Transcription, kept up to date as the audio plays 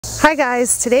Hi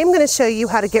guys, today I'm going to show you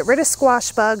how to get rid of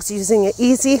squash bugs using an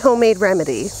easy homemade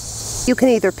remedy. You can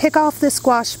either pick off the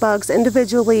squash bugs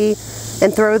individually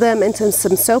and throw them into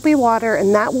some soapy water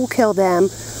and that will kill them,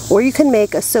 or you can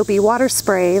make a soapy water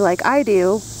spray like I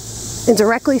do and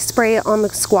directly spray it on the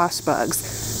squash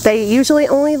bugs. They usually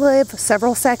only live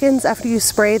several seconds after you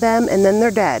spray them and then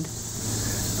they're dead.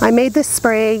 I made this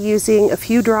spray using a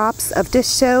few drops of dish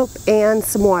soap and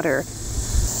some water.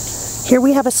 Here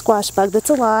we have a squash bug that's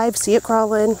alive. See it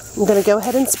crawling. I'm going to go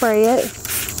ahead and spray it.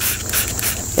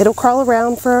 It'll crawl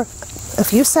around for a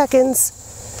few seconds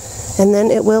and then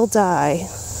it will die.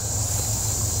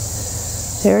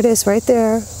 There it is right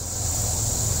there.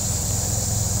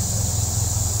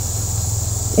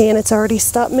 And it's already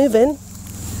stopped moving.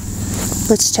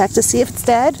 Let's check to see if it's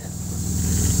dead.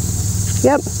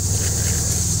 Yep.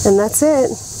 And that's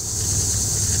it.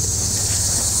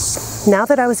 Now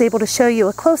that I was able to show you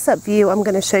a close-up view, I'm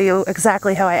going to show you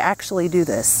exactly how I actually do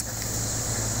this.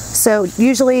 So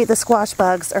usually the squash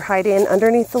bugs are hiding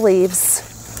underneath the leaves.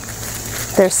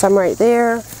 There's some right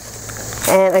there.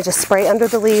 And I just spray under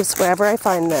the leaves wherever I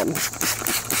find them.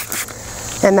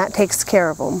 And that takes care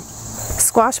of them.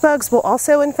 Squash bugs will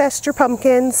also infest your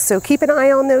pumpkins, so keep an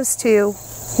eye on those too.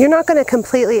 You're not going to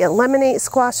completely eliminate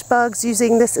squash bugs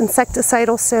using this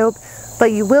insecticidal soap,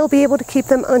 but you will be able to keep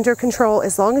them under control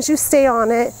as long as you stay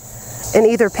on it and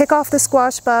either pick off the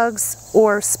squash bugs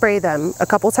or spray them a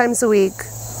couple times a week,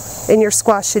 and your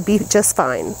squash should be just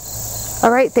fine.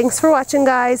 Alright, thanks for watching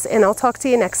guys, and I'll talk to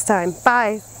you next time.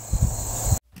 Bye!